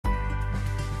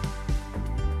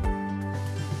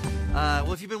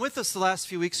Well, if you've been with us the last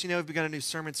few weeks, you know we've begun a new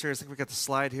sermon series. I think we've got the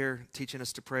slide here teaching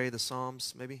us to pray the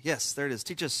Psalms, maybe. Yes, there it is.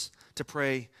 Teach us to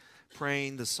pray,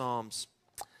 praying the Psalms.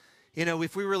 You know,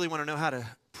 if we really want to know how to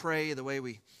pray the way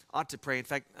we ought to pray, in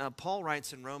fact, Paul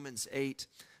writes in Romans 8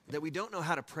 that we don't know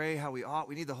how to pray how we ought.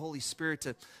 We need the Holy Spirit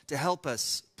to help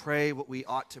us pray what we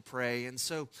ought to pray. And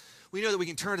so we know that we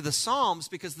can turn to the Psalms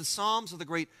because the Psalms are the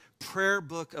great prayer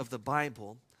book of the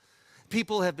Bible.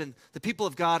 The people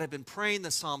of God have been praying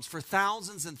the Psalms for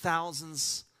thousands and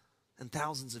thousands and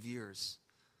thousands of years.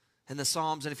 And the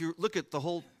Psalms, and if you look at the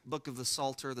whole book of the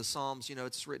Psalter, the Psalms, you know,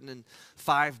 it's written in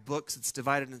 5 books. It's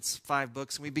divided into 5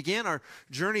 books. And we began our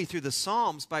journey through the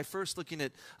Psalms by first looking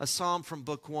at a psalm from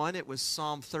book 1. It was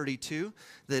Psalm 32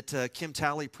 that Kim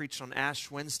Talley preached on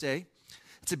Ash Wednesday.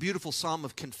 It's a beautiful psalm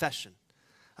of confession.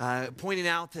 Pointing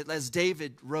out that as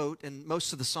David wrote, and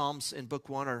most of the Psalms in Book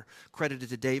 1 are credited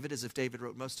to David, as if David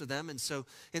wrote most of them. And so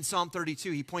in Psalm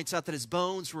 32, he points out that his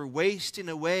bones were wasting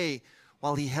away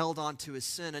while he held on to his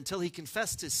sin. Until he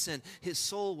confessed his sin, his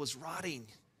soul was rotting.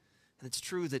 And it's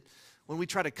true that when we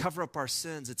try to cover up our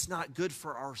sins, it's not good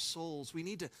for our souls. We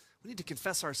need to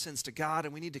confess our sins to God,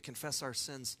 and we need to confess our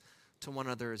sins to one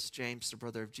another, as James, the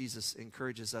brother of Jesus,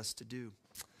 encourages us to do.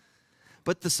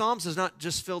 But the Psalms is not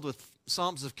just filled with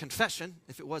Psalms of confession.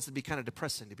 If it was, it'd be kind of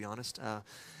depressing, to be honest.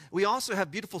 We also have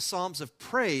beautiful Psalms of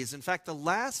praise. In fact, the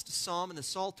last Psalm in the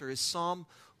Psalter is Psalm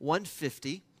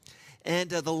 150. And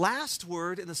the last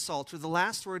word in the Psalter, the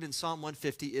last word in Psalm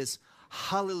 150 is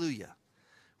hallelujah,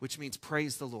 which means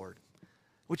praise the Lord,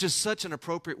 which is such an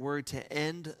appropriate word to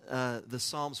end the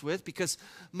Psalms with, because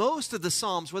most of the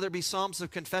Psalms, whether it be Psalms of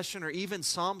confession or even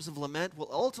Psalms of lament, will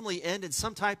ultimately end in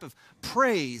some type of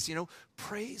praise. You know,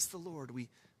 praise the Lord.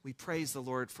 We praise the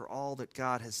Lord for all that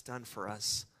God has done for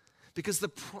us. Because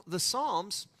the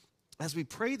Psalms, as we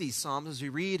pray these Psalms, as we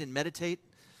read and meditate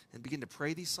and begin to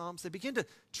pray these Psalms, they begin to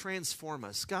transform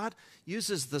us. God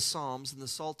uses the Psalms and the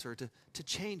Psalter to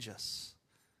change us.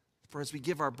 For as we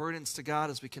give our burdens to God,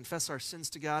 as we confess our sins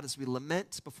to God, as we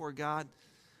lament before God,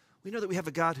 we know that we have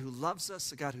a God who loves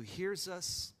us, a God who hears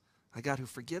us, a God who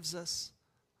forgives us,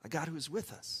 a God who is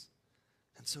with us.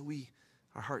 And so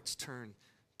our hearts turn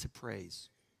to praise.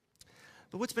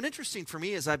 But what's been interesting for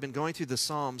me as I've been going through the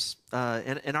Psalms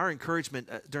and our encouragement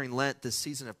during Lent, this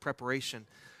season of preparation,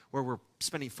 where we're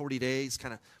spending 40 days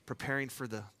kind of preparing for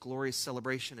the glorious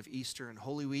celebration of Easter and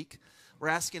Holy Week, we're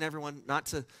asking everyone not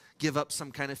to give up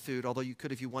some kind of food, although you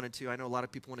could if you wanted to. I know a lot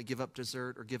of people want to give up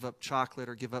dessert or give up chocolate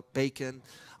or give up bacon.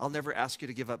 I'll never ask you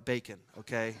to give up bacon,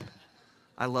 okay?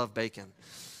 I love bacon.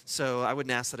 So I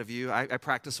wouldn't ask that of you. I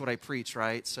practice what I preach,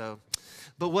 right?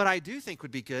 But what I do think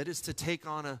would be good is to take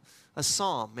on a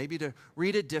psalm, maybe to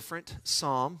read a different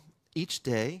psalm each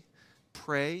day,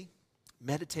 pray,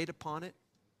 meditate upon it,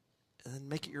 and then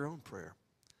make it your own prayer.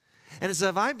 And as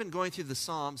I've been going through the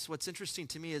Psalms, what's interesting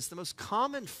to me is the most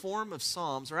common form of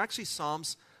Psalms are actually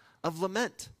Psalms of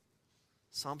lament,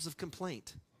 Psalms of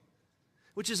complaint,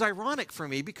 which is ironic for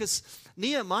me because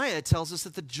Nehemiah tells us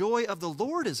that the joy of the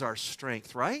Lord is our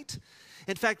strength, right?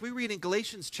 In fact, we read in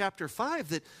Galatians chapter 5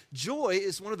 that joy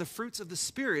is one of the fruits of the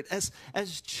Spirit.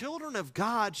 As children of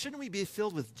God, shouldn't we be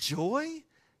filled with joy,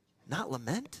 not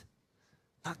lament,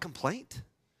 not complaint,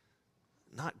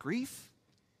 not grief?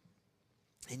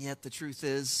 And yet the truth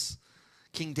is,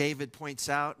 King David points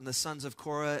out, and the sons of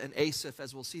Korah and Asaph,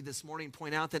 as we'll see this morning,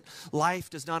 point out that life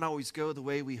does not always go the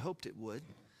way we hoped it would.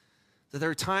 That there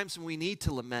are times when we need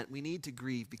to lament, we need to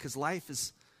grieve, because life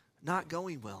is not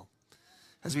going well.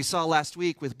 As we saw last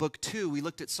week with Book 2, we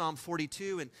looked at Psalm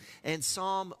 42 and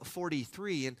Psalm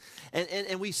 43.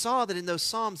 And we saw that in those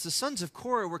Psalms, the sons of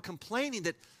Korah were complaining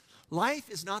that life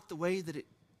is not the way that it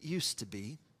used to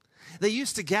be. They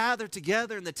used to gather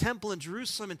together in the temple in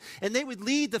Jerusalem, and they would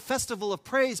lead the festival of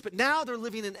praise, but now they're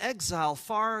living in exile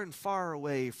far and far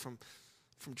away from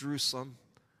Jerusalem,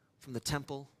 from the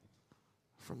temple,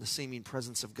 from the seeming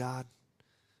presence of God.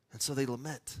 And so they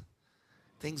lament.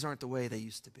 Things aren't the way they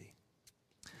used to be.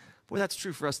 Boy, that's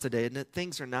true for us today, isn't it?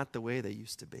 Things are not the way they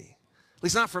used to be. At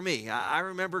least not for me. I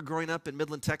remember growing up in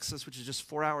Midland, Texas, which is just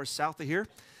 4 hours south of here,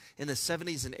 in the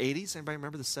 70s and 80s. Anybody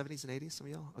remember the 70s and 80s? Some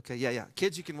of y'all? Okay, yeah.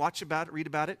 Kids, you can watch about it, read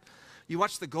about it. You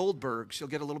watch the Goldbergs, you'll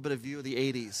get a little bit of view of the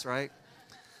 80s, right?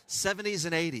 70s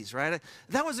and 80s, right?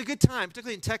 That was a good time,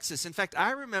 particularly in Texas. In fact,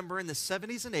 I remember in the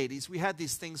 70s and 80s, we had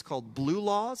these things called blue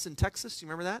laws in Texas. Do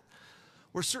you remember that?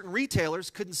 Where certain retailers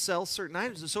couldn't sell certain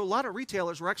items. And so a lot of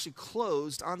retailers were actually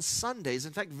closed on Sundays.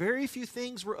 In fact, very few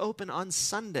things were open on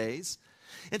Sundays.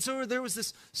 And so there was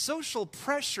this social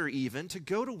pressure even to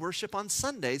go to worship on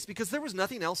Sundays because there was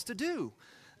nothing else to do.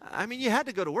 I mean, you had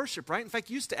to go to worship, right? In fact,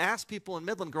 you used to ask people in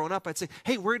Midland growing up, I'd say,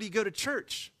 hey, where do you go to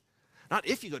church? Not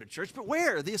if you go to church, but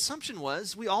where. The assumption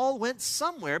was we all went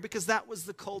somewhere because that was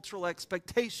the cultural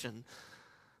expectation.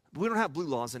 But we don't have blue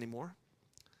laws anymore.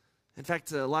 In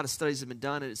fact, a lot of studies have been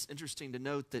done, and it's interesting to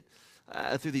note that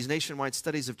through these nationwide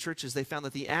studies of churches, they found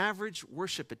that the average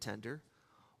worship attender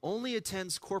only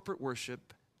attends corporate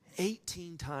worship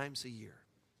 18 times a year.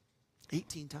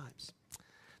 18 times.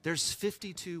 There's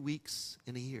 52 weeks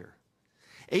in a year.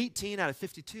 18 out of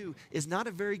 52 is not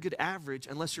a very good average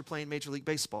unless you're playing Major League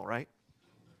Baseball, right?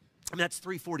 I mean, that's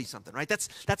 340 something, right?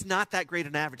 That's not that great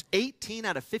an average. 18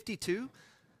 out of 52?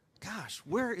 Gosh,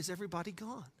 where is everybody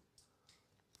gone?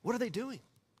 What are they doing?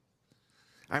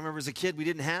 I remember as a kid, we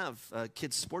didn't have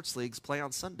kids' sports leagues play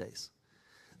on Sundays.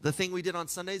 The thing we did on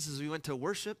Sundays is we went to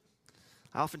worship.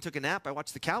 I often took a nap. I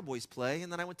watched the Cowboys play,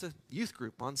 and then I went to youth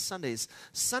group on Sundays.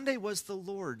 Sunday was the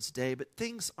Lord's day, but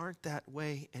things aren't that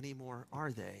way anymore,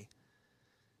 are they?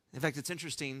 In fact, it's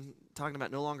interesting talking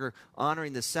about no longer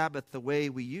honoring the Sabbath the way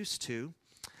we used to.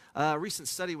 A recent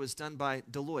study was done by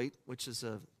Deloitte, which is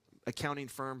an accounting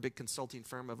firm, big consulting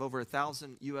firm of over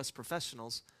 1,000 U.S.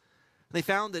 professionals. They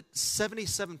found that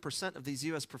 77% of these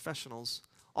U.S. professionals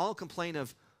all complain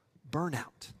of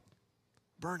burnout.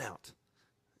 Burnout.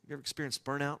 You ever experienced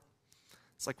burnout?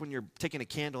 It's like when you're taking a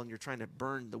candle and you're trying to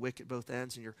burn the wick at both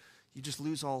ends and you just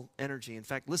lose all energy. In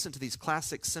fact, listen to these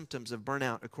classic symptoms of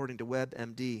burnout according to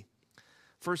WebMD.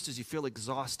 First is you feel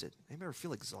exhausted. Anybody ever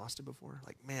feel exhausted before?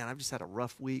 Like, man, I've just had a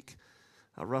rough week,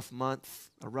 a rough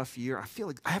month, a rough year.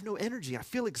 I have no energy. I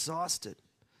feel exhausted.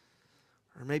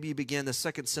 Or maybe you begin, the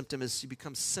second symptom is you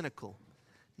become cynical,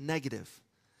 negative.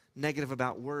 Negative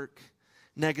about work,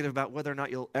 negative about whether or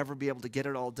not you'll ever be able to get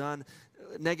it all done,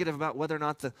 negative about whether or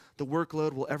not the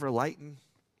workload will ever lighten.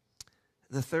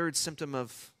 The third symptom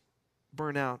of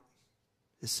burnout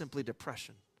is simply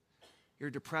depression. You're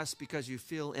depressed because you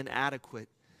feel inadequate,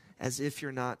 as if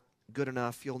you're not good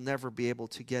enough. You'll never be able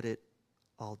to get it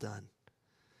all done.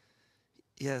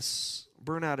 Yes,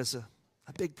 burnout is a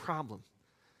big problem.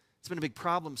 It's been a big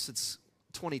problem since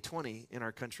 2020 in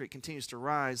our country. It continues to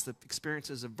rise, the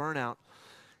experiences of burnout,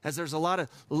 as there's a lot of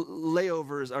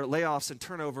layoffs and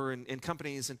turnover in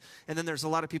companies, and then there's a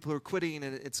lot of people who are quitting,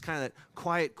 and it's kind of that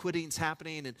quiet quitting's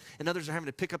happening, and others are having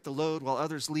to pick up the load while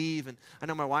others leave. And I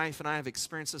know my wife and I have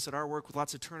experienced this at our work with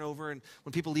lots of turnover, and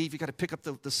when people leave, you got to pick up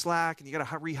the slack, and you got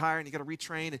to rehire, and you got to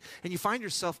retrain, and you find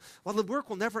yourself, well, the work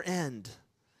will never end.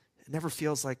 It never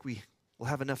feels like we will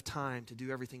have enough time to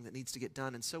do everything that needs to get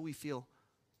done, and so we feel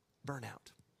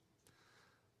burnout.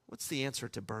 What's the answer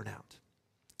to burnout?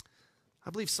 I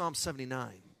believe Psalm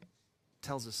 79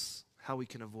 tells us how we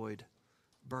can avoid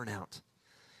burnout.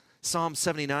 Psalm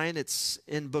 79, it's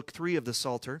in book 3 of the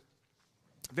Psalter,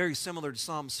 very similar to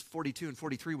Psalms 42 and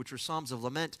 43, which are Psalms of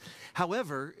lament.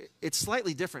 However, it's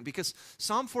slightly different because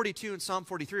Psalm 42 and Psalm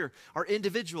 43 are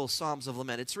individual Psalms of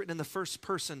lament. It's written in the first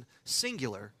person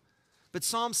singular, but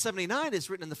Psalm 79 is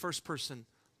written in the first person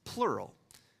plural.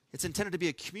 It's intended to be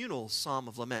a communal psalm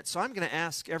of lament. So I'm going to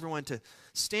ask everyone to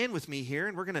stand with me here,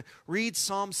 and we're going to read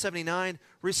Psalm 79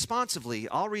 responsively.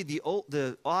 I'll read the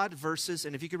odd verses,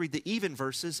 and if you could read the even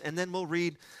verses, and then we'll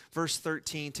read verse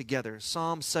 13 together.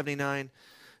 Psalm 79,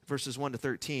 verses 1 to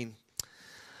 13.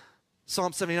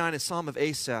 Psalm 79 is Psalm of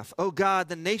Asaph. O God,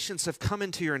 the nations have come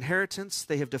into your inheritance.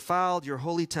 They have defiled your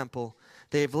holy temple.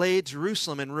 They have laid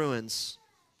Jerusalem in ruins.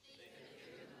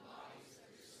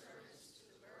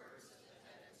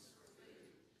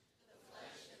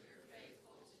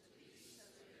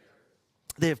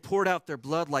 They have poured out their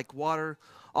blood like water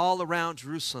all around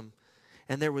Jerusalem,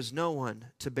 and there was no one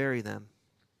to bury them.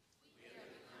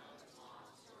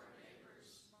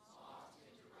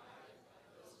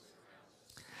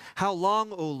 How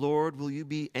long, O Lord, will you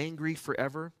be angry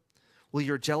forever? Will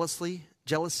your jealousy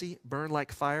burn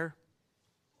like fire?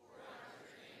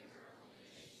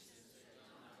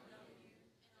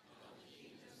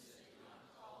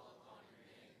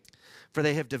 For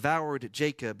they have devoured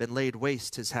Jacob and laid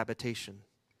waste his habitation.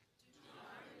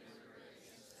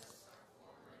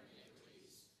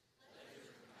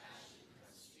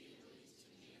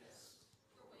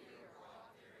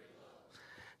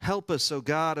 Help us, O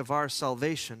God of our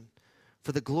salvation.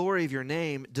 For the glory of your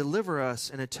name, deliver us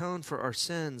and atone for our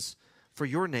sins for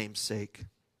your name's sake.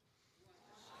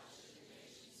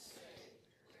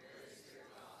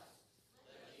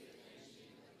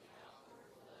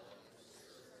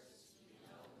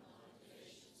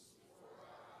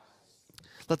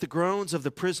 Let the groans of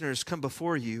the prisoners come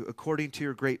before you according to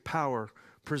your great power.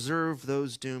 Preserve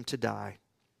those doomed to die.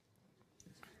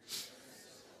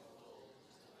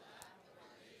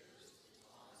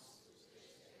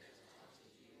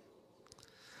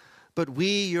 But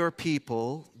we, your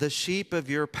people, the sheep of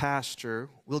your pasture,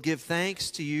 will give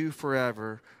thanks to you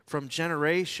forever. From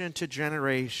generation to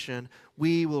generation,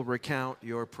 we will recount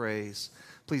your praise.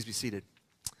 Please be seated.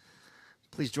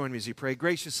 Please join me as you pray.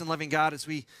 Gracious and loving God, as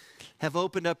we have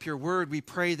opened up your word, we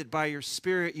pray that by your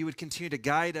Spirit you would continue to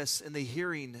guide us in the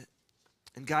hearing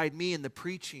and guide me in the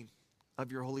preaching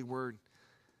of your holy word.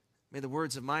 May the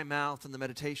words of my mouth and the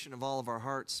meditation of all of our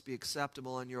hearts be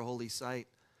acceptable in your holy sight.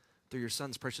 Through your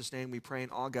Son's precious name we pray,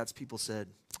 and all God's people said,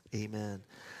 amen.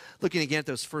 Looking again at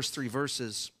those first three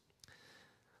verses.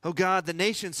 Oh God, the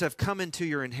nations have come into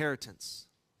your inheritance.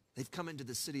 They've come into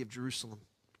the city of Jerusalem.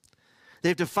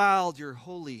 They've defiled your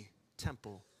holy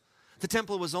temple. The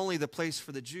temple was only the place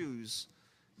for the Jews,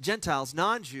 Gentiles,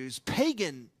 non-Jews,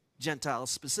 pagan Gentiles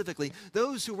specifically.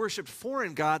 Those who worshiped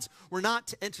foreign gods were not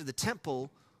to enter the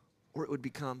temple or it would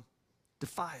become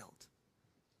defiled.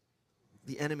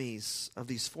 The enemies of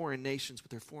these foreign nations with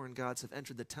their foreign gods have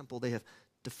entered the temple. They have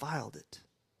defiled it.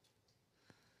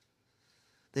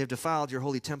 They have defiled your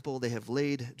holy temple. They have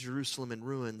laid Jerusalem in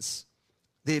ruins.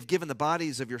 They have given the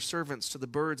bodies of your servants to the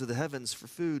birds of the heavens for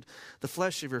food, the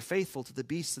flesh of your faithful to the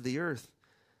beasts of the earth.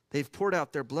 They have poured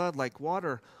out their blood like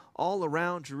water all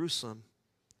around Jerusalem,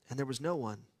 and there was no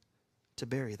one to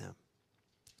bury them.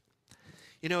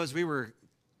 You know, as we were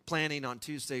planning on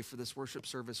Tuesday for this worship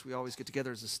service, we always get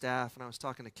together as a staff, and I was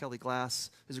talking to Kelly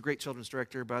Glass, who's a great children's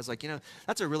director, but I was like, you know,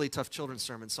 that's a really tough children's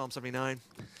sermon, Psalm 79.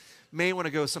 May want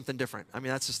to go with something different. I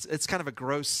mean, it's kind of a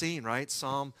gross scene, right?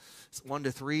 Psalm 1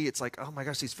 to 3, it's like, oh my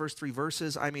gosh, these first three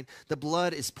verses, I mean, the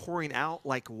blood is pouring out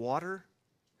like water.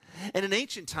 And in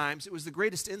ancient times, it was the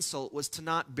greatest insult was to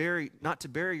not to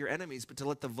bury your enemies, but to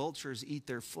let the vultures eat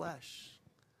their flesh.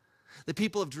 The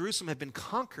people of Jerusalem have been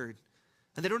conquered,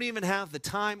 and they don't even have the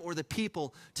time or the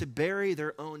people to bury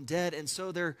their own dead. And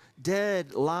so their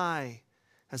dead lie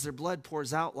as their blood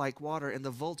pours out like water, and the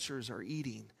vultures are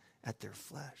eating at their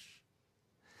flesh.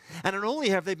 And not only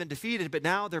have they been defeated, but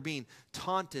now they're being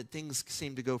taunted. Things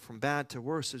seem to go from bad to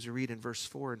worse, as you read in verse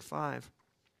 4 and 5.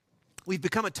 We've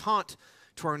become a taunt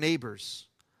to our neighbors,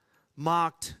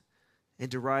 mocked and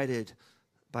derided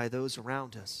by those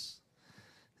around us.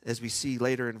 As we see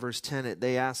later in verse 10,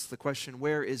 they ask the question,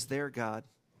 where is their God?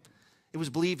 It was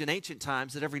believed in ancient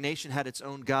times that every nation had its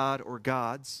own god or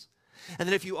gods, and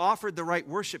that if you offered the right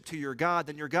worship to your God,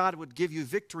 then your God would give you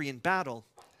victory in battle.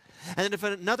 And then if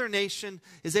another nation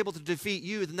is able to defeat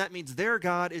you, then that means their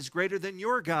God is greater than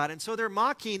your God. And so they're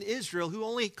mocking Israel, who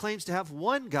only claims to have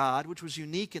one God, which was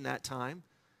unique in that time.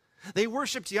 They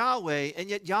worshiped Yahweh, and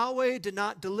yet Yahweh did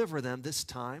not deliver them this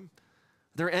time.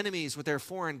 Their enemies with their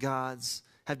foreign gods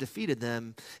have defeated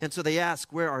them. And so they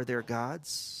ask, where are their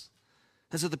gods?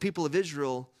 And so the people of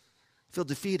Israel feel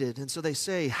defeated. And so they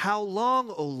say, how long,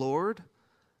 O Lord,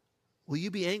 will you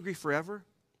be angry forever?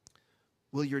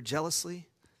 Will your jealousy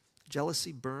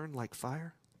burn like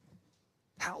fire?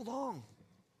 How long,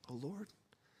 O Lord?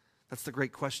 That's the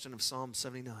great question of Psalm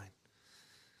 79.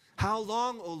 How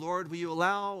long, O Lord, will you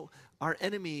allow our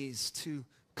enemies to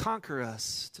conquer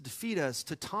us, to defeat us,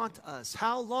 to taunt us?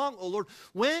 How long, O Lord?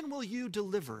 When will you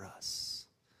deliver us?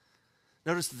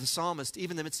 Notice that the psalmist,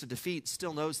 even in the midst of defeat,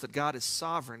 still knows that God is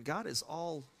sovereign. God is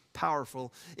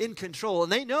all-powerful, in control.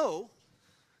 And they know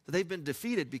that they've been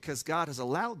defeated because God has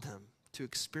allowed them to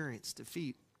experience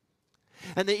defeat.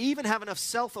 And they even have enough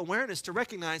self-awareness to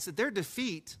recognize that their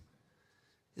defeat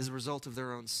is a result of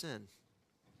their own sin.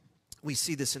 We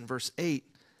see this in verse 8,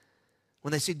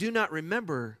 when they say, do not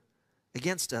remember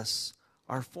against us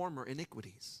our former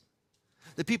iniquities.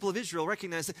 The people of Israel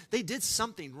recognize that they did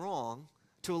something wrong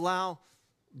to allow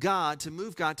God, to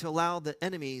move God, to allow the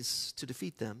enemies to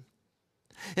defeat them.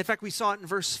 In fact, we saw it in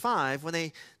verse 5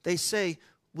 when they say,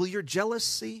 will your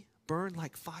jealousy burn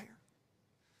like fire?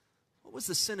 What was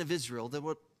the sin of Israel that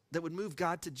would move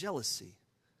God to jealousy?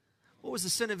 What was the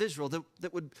sin of Israel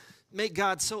that would make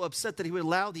God so upset that he would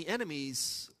allow the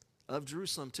enemies of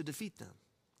Jerusalem to defeat them?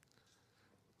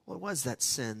 What was that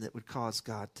sin that would cause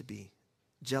God to be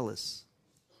jealous?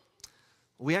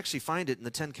 We actually find it in the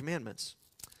Ten Commandments.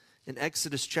 In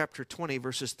Exodus chapter 20,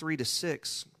 verses 3 to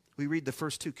 6, we read the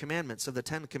first two commandments of the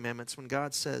Ten Commandments when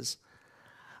God says,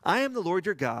 I am the Lord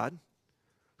your God,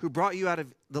 who brought you out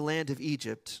of the land of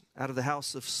Egypt, out of the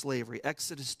house of slavery.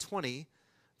 Exodus 20,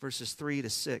 verses 3 to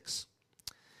 6.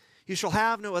 You shall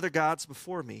have no other gods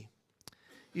before me.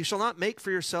 You shall not make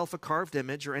for yourself a carved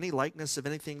image or any likeness of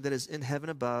anything that is in heaven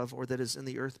above, or that is in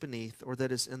the earth beneath, or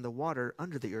that is in the water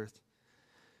under the earth.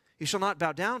 You shall not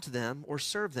bow down to them or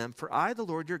serve them, for I, the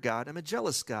Lord your God, am a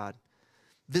jealous God,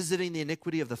 visiting the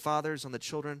iniquity of the fathers on the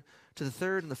children to the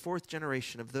third and the fourth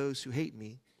generation of those who hate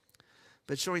me,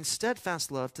 but showing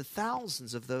steadfast love to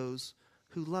thousands of those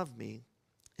who love me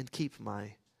and keep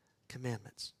my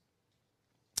commandments.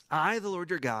 I, the Lord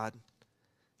your God,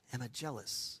 am a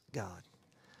jealous God.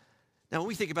 Now, when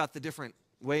we think about the different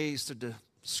ways to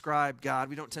describe God,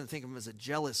 we don't tend to think of him as a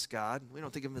jealous God. We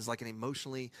don't think of him as like an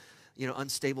emotionally,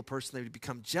 unstable person that would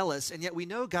become jealous. And yet we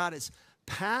know God is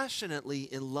passionately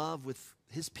in love with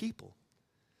his people.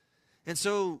 And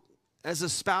so as a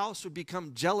spouse would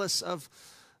become jealous of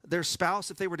their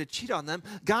spouse if they were to cheat on them,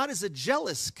 God is a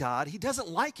jealous God. He doesn't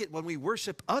like it when we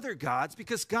worship other gods,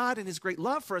 because God in his great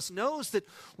love for us knows that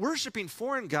worshiping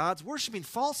foreign gods, worshiping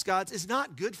false gods is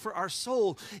not good for our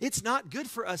soul. It's not good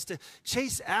for us to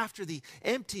chase after the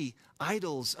empty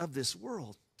idols of this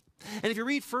world. And if you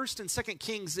read 1st and 2nd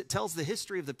Kings, it tells the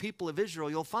history of the people of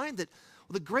Israel. You'll find that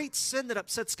the great sin that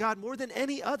upsets God more than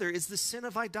any other is the sin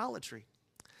of idolatry.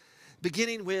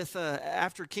 Beginning with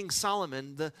after King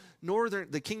Solomon,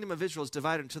 the kingdom of Israel is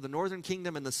divided into the northern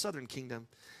kingdom and the southern kingdom.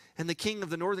 And the king of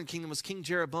the northern kingdom was King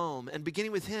Jeroboam. And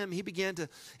beginning with him, he began to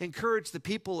encourage the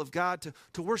people of God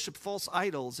to worship false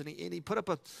idols. And he put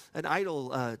up an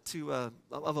idol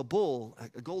of a bull,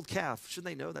 a gold calf. Shouldn't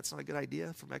they know that's not a good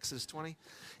idea from Exodus 20?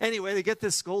 Anyway, they get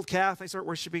this gold calf. They start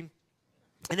worshiping.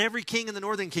 And every king in the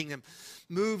northern kingdom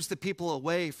moves the people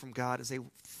away from God as they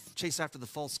chase after the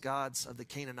false gods of the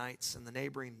Canaanites and the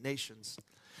neighboring nations.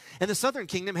 And the southern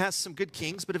kingdom has some good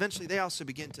kings, but eventually they also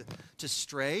begin to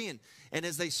stray. And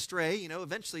as they stray,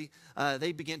 eventually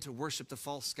they begin to worship the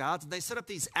false gods. And they set up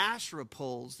these Asherah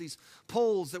poles, these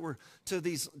poles that were to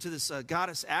this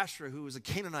goddess Asherah, who was a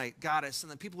Canaanite goddess. And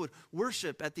then people would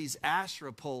worship at these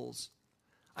Asherah poles.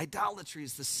 Idolatry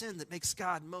is the sin that makes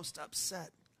God most upset.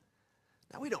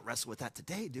 Now, we don't wrestle with that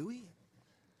today, do we?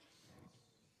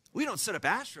 We don't set up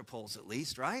Asherah poles, at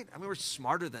least, right? I mean, we're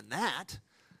smarter than that.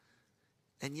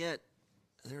 And yet,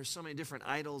 there are so many different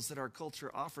idols that our culture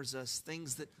offers us,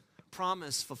 things that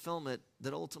promise fulfillment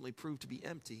that ultimately prove to be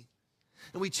empty.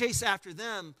 And we chase after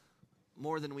them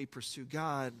more than we pursue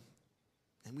God,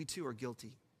 and we too are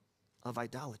guilty of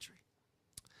idolatry.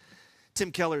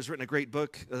 Tim Keller has written a great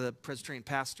book, the Presbyterian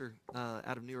pastor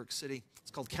out of New York City.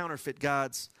 It's called Counterfeit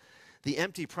Gods: The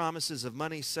Empty Promises of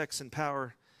Money, Sex, and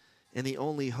Power, and the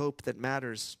Only Hope That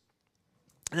Matters.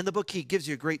 And in the book, he gives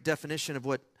you a great definition of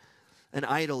what an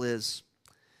idol is.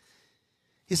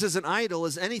 He says, an idol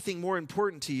is anything more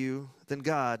important to you than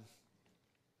God.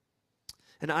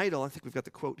 An idol, I think we've got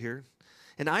the quote here.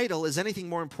 An idol is anything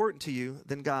more important to you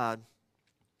than God.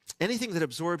 Anything that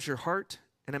absorbs your heart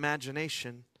and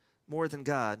imagination more than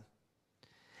God.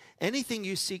 Anything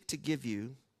you seek to give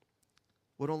you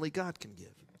what only God can give.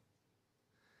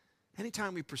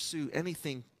 Anytime we pursue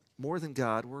anything more than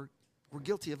God, we're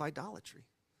guilty of idolatry.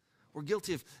 We're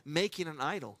guilty of making an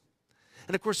idol.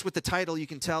 And of course, with the title, you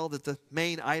can tell that the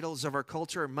main idols of our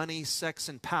culture are money, sex,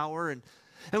 and power. And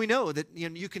we know that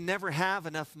you can never have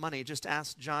enough money. Just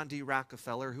ask John D.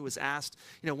 Rockefeller, who was asked,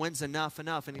 when's enough?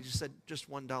 And he just said, just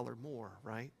 $1 more,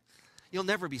 right? You'll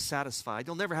never be satisfied.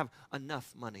 You'll never have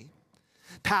enough money.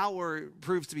 Power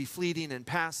proves to be fleeting and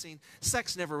passing.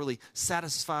 Sex never really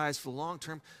satisfies for the long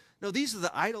term. No, these are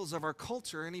the idols of our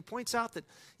culture, and he points out that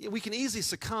we can easily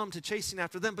succumb to chasing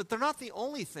after them, but they're not the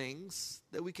only things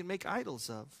that we can make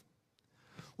idols of.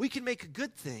 We can make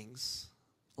good things,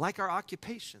 like our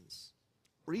occupations,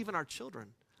 or even our children,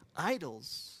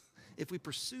 idols if we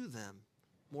pursue them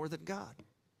more than God.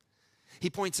 He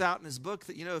points out in his book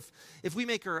that, if we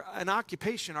make an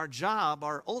occupation, our job,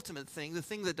 our ultimate thing, the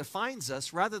thing that defines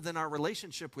us, rather than our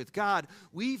relationship with God,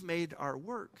 we've made our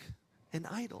work an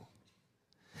idol.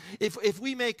 If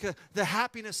we make the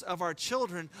happiness of our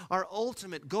children our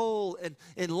ultimate goal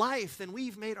in life, then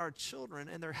we've made our children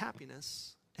and their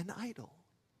happiness an idol.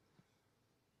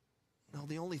 No,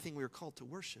 the only thing we are called to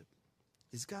worship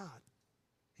is God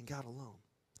and God alone.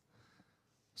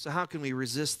 So how can we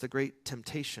resist the great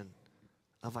temptation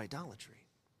of idolatry?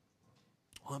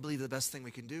 Well, I believe the best thing we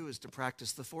can do is to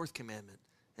practice the 4th commandment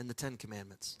and the 10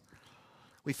 commandments.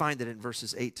 We find it in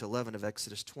verses 8 to 11 of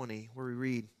Exodus 20, where we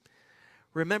read,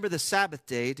 "Remember the Sabbath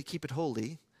day to keep it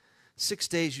holy. 6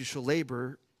 days you shall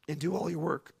labor and do all your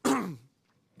work.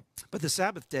 But the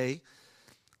Sabbath day,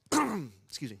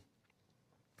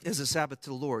 is a Sabbath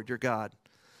to the Lord your God.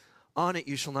 On it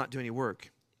you shall not do any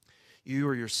work. You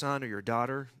or your son or your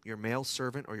daughter, your male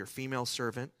servant or your female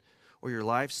servant, or your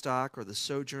livestock or the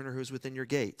sojourner who is within your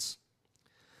gates.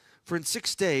 For in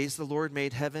 6 days the Lord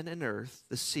made heaven and earth,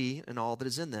 the sea, and all that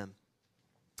is in them,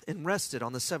 and rested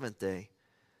on the 7th day.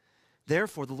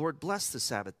 Therefore the Lord blessed the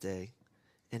Sabbath day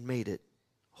and made it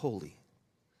holy."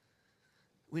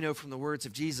 We know from the words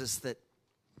of Jesus that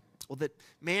Well, that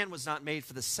man was not made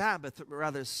for the Sabbath, but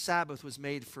rather Sabbath was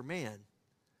made for man.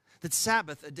 That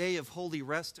Sabbath, a day of holy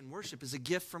rest and worship, is a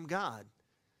gift from God.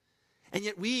 And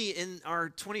yet we, in our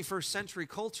 21st century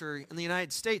culture in the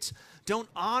United States, don't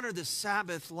honor the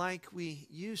Sabbath like we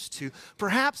used to.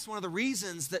 Perhaps one of the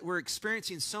reasons that we're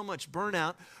experiencing so much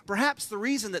burnout, perhaps the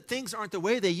reason that things aren't the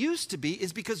way they used to be,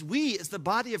 is because we, as the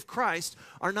body of Christ,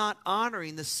 are not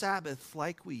honoring the Sabbath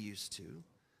like we used to.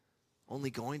 Only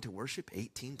going to worship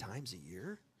 18 times a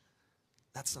year?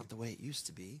 That's not the way it used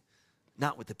to be.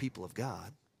 Not with the people of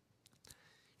God.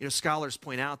 You know, scholars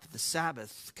point out that the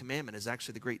Sabbath commandment is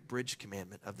actually the great bridge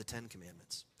commandment of the 10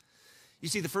 commandments. You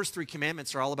see, the first 3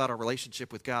 commandments are all about our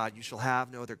relationship with God. You shall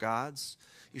have no other gods.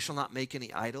 You shall not make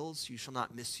any idols. You shall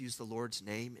not misuse the Lord's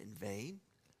name in vain.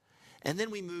 And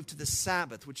then we move to the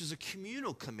Sabbath, which is a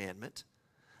communal commandment,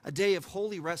 a day of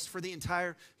holy rest for the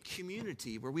entire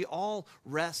community where we all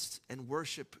rest and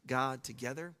worship God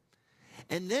together.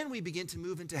 And then we begin to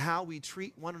move into how we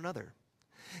treat one another.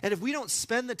 And if we don't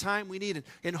spend the time we need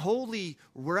in holy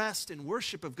rest and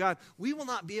worship of God, we will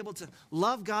not be able to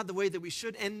love God the way that we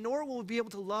should, and nor will we be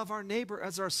able to love our neighbor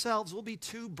as ourselves. We'll be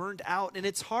too burned out, and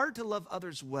it's hard to love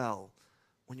others well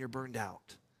when you're burned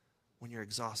out, when you're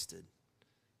exhausted,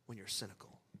 when you're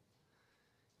cynical.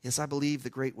 Yes, I believe the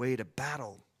great way to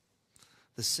battle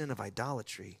the sin of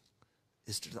idolatry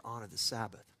is to honor the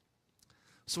Sabbath.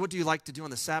 So what do you like to do on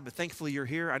the Sabbath? Thankfully, you're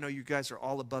here. I know you guys are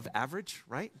all above average,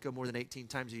 right? Go more than 18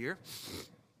 times a year.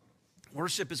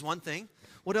 Worship is one thing.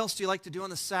 What else do you like to do on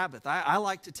the Sabbath? I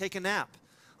like to take a nap.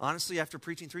 Honestly, after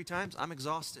preaching 3 times, I'm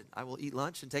exhausted. I will eat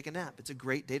lunch and take a nap. It's a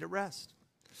great day to rest.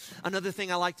 Another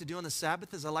thing I like to do on the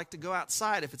Sabbath is I like to go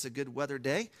outside if it's a good weather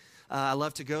day. I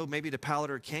love to go maybe to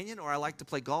Palo Canyon, or I like to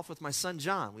play golf with my son,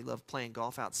 John. We love playing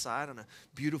golf outside on a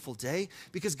beautiful day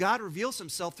because God reveals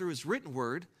himself through his written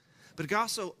word, but God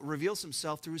also reveals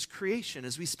himself through his creation.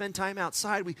 As we spend time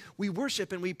outside, we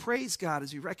worship and we praise God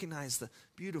as we recognize the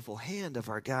beautiful hand of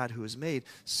our God who has made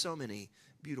so many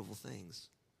beautiful things.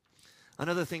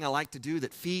 Another thing I like to do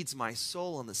that feeds my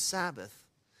soul on the Sabbath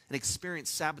and experience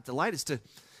Sabbath delight is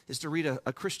to read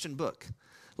a Christian book.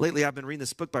 Lately, I've been reading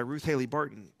this book by Ruth Haley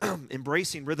Barton,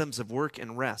 Embracing Rhythms of Work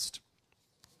and Rest.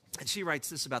 And she writes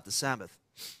this about the Sabbath.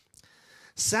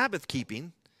 Sabbath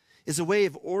keeping is a way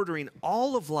of ordering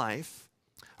all of life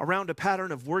around a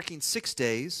pattern of working 6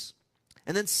 days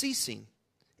and then ceasing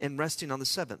and resting on the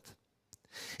 7th.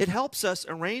 It helps us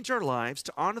arrange our lives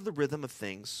to honor the rhythm of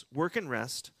things, work and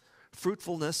rest,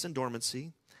 fruitfulness and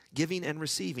dormancy, giving and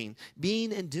receiving,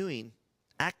 being and doing,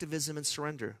 activism and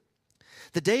surrender.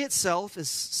 The day itself is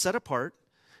set apart,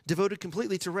 devoted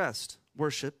completely to rest,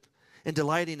 worship, and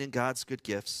delighting in God's good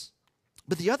gifts.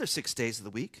 But the other 6 days of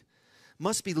the week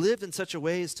must be lived in such a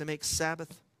way as to make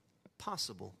Sabbath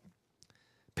possible.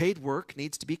 Paid work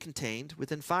needs to be contained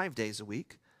within 5 days a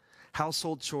week.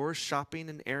 Household chores, shopping,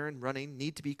 and errand running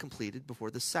need to be completed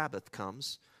before the Sabbath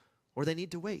comes, or they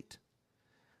need to wait.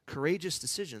 Courageous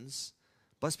decisions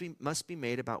must be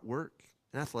made about work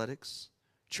and athletics,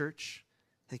 church,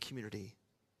 and community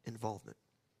involvement.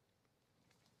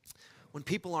 When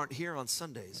people aren't here on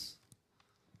Sundays,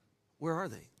 where are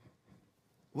they?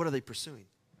 What are they pursuing?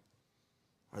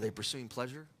 Are they pursuing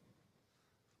pleasure?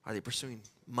 Are they pursuing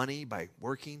money by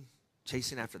working,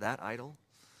 chasing after that idol?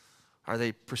 Are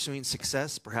they pursuing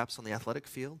success, perhaps on the athletic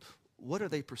field? What are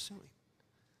they pursuing?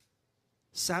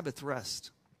 Sabbath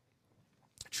rest,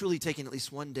 truly taking at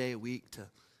least 1 day a week to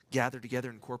gather together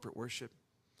in corporate worship,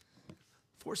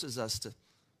 forces us to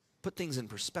put things in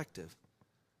perspective,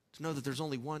 to know that there's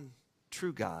only one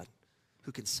true God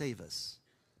who can save us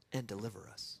and deliver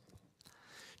us.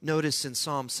 Notice in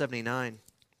Psalm 79,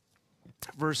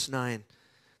 verse 9,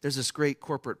 there's this great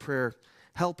corporate prayer.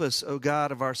 Help us, O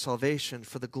God of our salvation,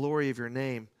 for the glory of your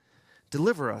name.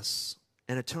 Deliver us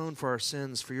and atone for our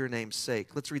sins for your name's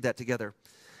sake. Let's read that together.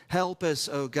 Help us,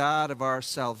 O God of our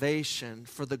salvation,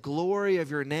 for the glory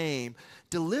of your name.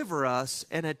 Deliver us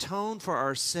and atone for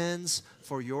our sins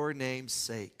for your name's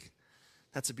sake.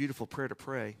 That's a beautiful prayer to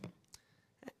pray.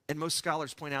 And most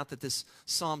scholars point out that this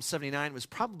Psalm 79 was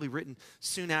probably written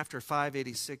soon after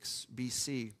 586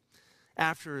 BC,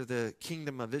 after the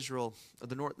kingdom of Israel, or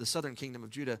the southern kingdom of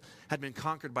Judah, had been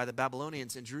conquered by the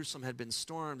Babylonians, and Jerusalem had been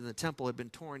stormed, and the temple had been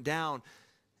torn down.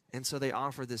 And so they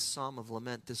offer this psalm of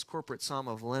lament, this corporate psalm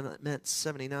of lament,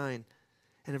 79.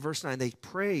 And in verse 9, they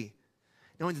pray,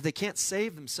 knowing that they can't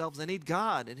save themselves. They need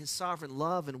God and his sovereign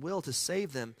love and will to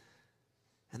save them,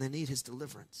 and they need his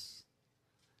deliverance.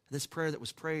 And this prayer that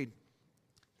was prayed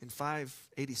in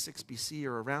 586 BC,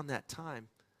 or around that time,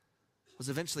 was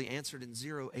eventually answered in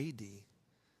 0 AD,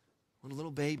 when a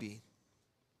little baby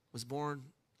was born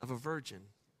of a virgin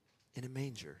in a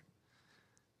manger.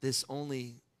 This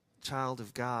only child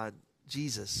of God,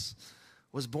 Jesus,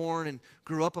 was born and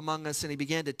grew up among us, and he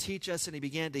began to teach us, and he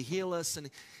began to heal us, and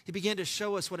he began to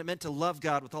show us what it meant to love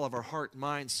God with all of our heart,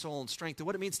 mind, soul, and strength, and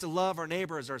what it means to love our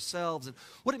neighbor as ourselves, and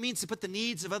what it means to put the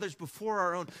needs of others before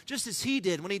our own, just as he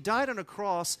did when he died on a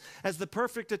cross as the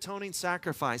perfect atoning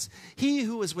sacrifice. He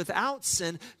who was without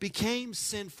sin became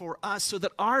sin for us so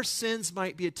that our sins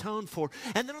might be atoned for.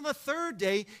 And then on the third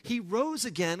day, he rose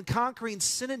again, conquering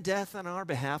sin and death on our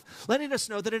behalf, letting us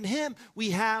know that in him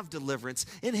we have deliverance,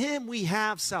 in him we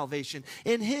have salvation.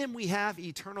 In him we have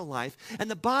eternal life. And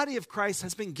the body of Christ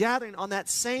has been gathering on that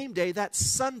same day, that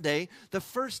Sunday, the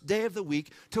first day of the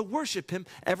week, to worship him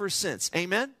ever since.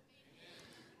 Amen? Amen.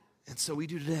 And so we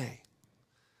do today.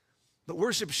 But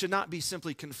worship should not be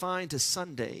simply confined to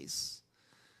Sundays.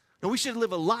 No, we should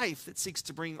live a life that seeks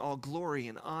to bring all glory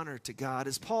and honor to God,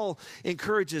 as Paul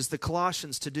encourages the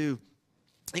Colossians to do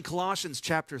in Colossians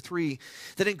chapter 3,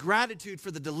 that in gratitude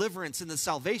for the deliverance and the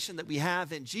salvation that we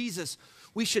have in Jesus,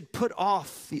 we should put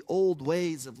off the old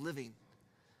ways of living.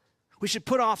 We should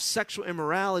put off sexual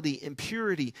immorality,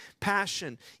 impurity,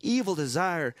 passion, evil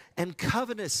desire, and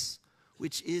covetous,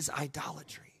 which is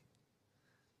idolatry.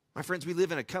 My friends, we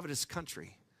live in a covetous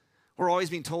country. We're always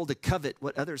being told to covet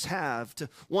what others have, to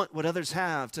want what others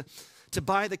have, to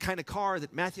buy the kind of car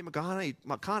that Matthew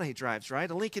McConaughey drives,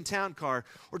 right? A Lincoln Town car,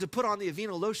 or to put on the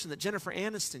Aveeno lotion that Jennifer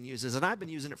Aniston uses. And I've been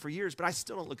using it for years, but I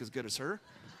still don't look as good as her.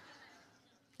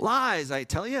 Lies, I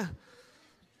tell you.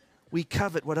 We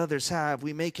covet what others have.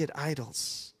 We make it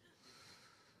idols.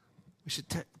 We should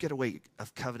get away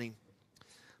of coveting.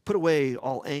 Put away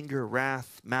all anger,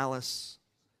 wrath, malice,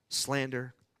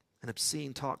 slander, and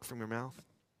obscene talk from your mouth.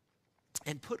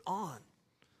 And put on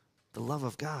the love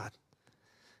of God.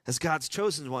 As God's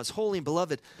chosen ones, holy and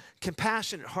beloved,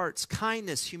 compassionate hearts,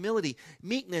 kindness, humility,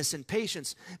 meekness, and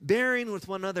patience, bearing with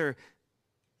one another.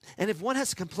 And if one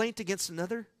has a complaint against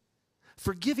another,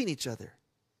 forgiving each other,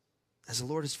 as the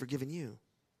Lord has forgiven you,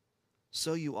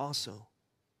 so you also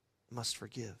must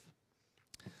forgive.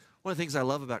 One of the things I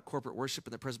love about corporate worship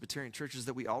in the Presbyterian church is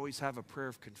that we always have a prayer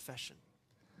of confession,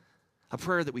 a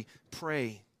prayer that we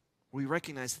pray. We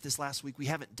recognize that this last week we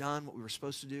haven't done what we were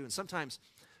supposed to do, and sometimes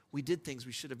we did things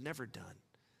we should have never done.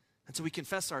 And so we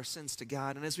confess our sins to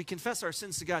God. And as we confess our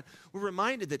sins to God, we're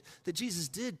reminded that Jesus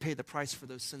did pay the price for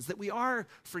those sins, that we are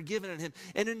forgiven in him.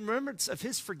 And in remembrance of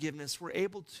his forgiveness, we're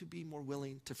able to be more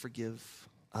willing to forgive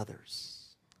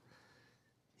others.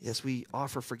 Yes, we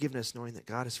offer forgiveness knowing that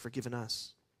God has forgiven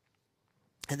us.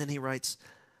 And then he writes,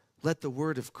 let the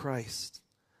word of Christ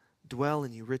dwell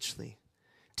in you richly,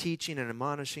 teaching and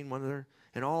admonishing one another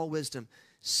in all wisdom,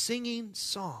 singing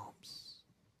psalms.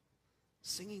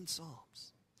 Singing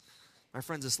psalms. My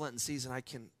friends, this Lenten season, I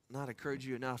cannot encourage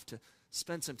you enough to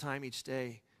spend some time each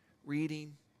day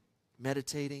reading,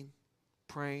 meditating,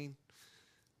 praying,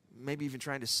 maybe even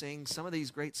trying to sing some of these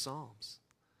great psalms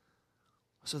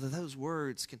so that those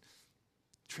words can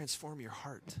transform your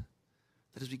heart.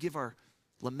 That as we give our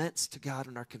laments to God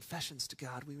and our confessions to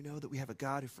God, we know that we have a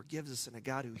God who forgives us and a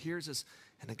God who hears us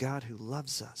and a God who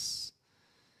loves us.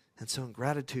 And so in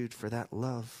gratitude for that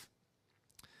love,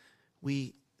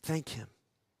 we thank him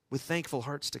with thankful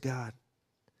hearts to God.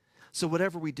 So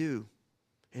whatever we do,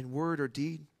 in word or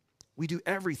deed, we do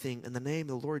everything in the name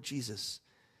of the Lord Jesus,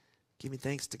 giving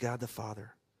thanks to God the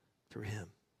Father through him.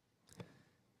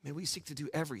 May we seek to do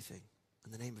everything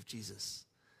in the name of Jesus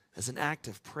as an act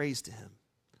of praise to him.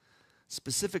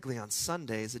 Specifically on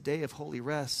Sunday as a day of holy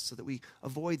rest so that we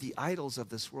avoid the idols of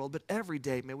this world. But every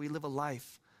day may we live a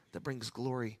life that brings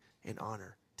glory and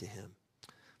honor to him.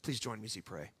 Please join me as we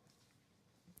pray.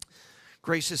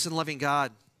 Gracious and loving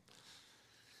God,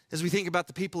 as we think about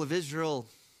the people of Israel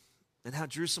and how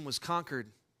Jerusalem was conquered,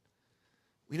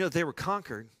 we know they were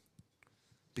conquered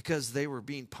because they were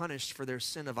being punished for their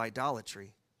sin of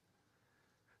idolatry.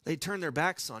 They turned their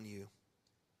backs on you.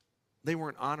 They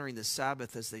weren't honoring the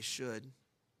Sabbath as they should.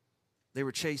 They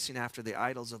were chasing after the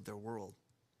idols of their world.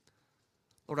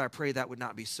 Lord, I pray that would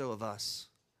not be so of us,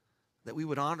 that we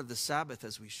would honor the Sabbath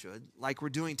as we should, like we're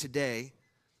doing today,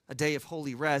 a day of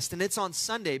holy rest. And it's on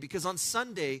Sunday because on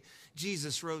Sunday,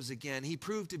 Jesus rose again. He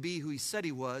proved to be who he said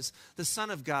he was, the Son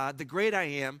of God, the great I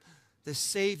am, the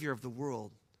Savior of the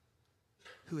world,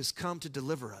 who has come to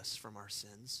deliver us from our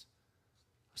sins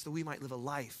so that we might live a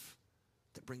life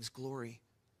that brings glory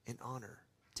and honor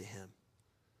to him.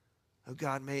 Oh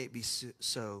God, may it be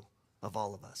so of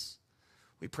all of us.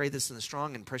 We pray this in the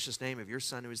strong and precious name of your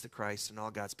Son, who is the Christ, and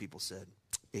all God's people said,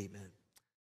 amen.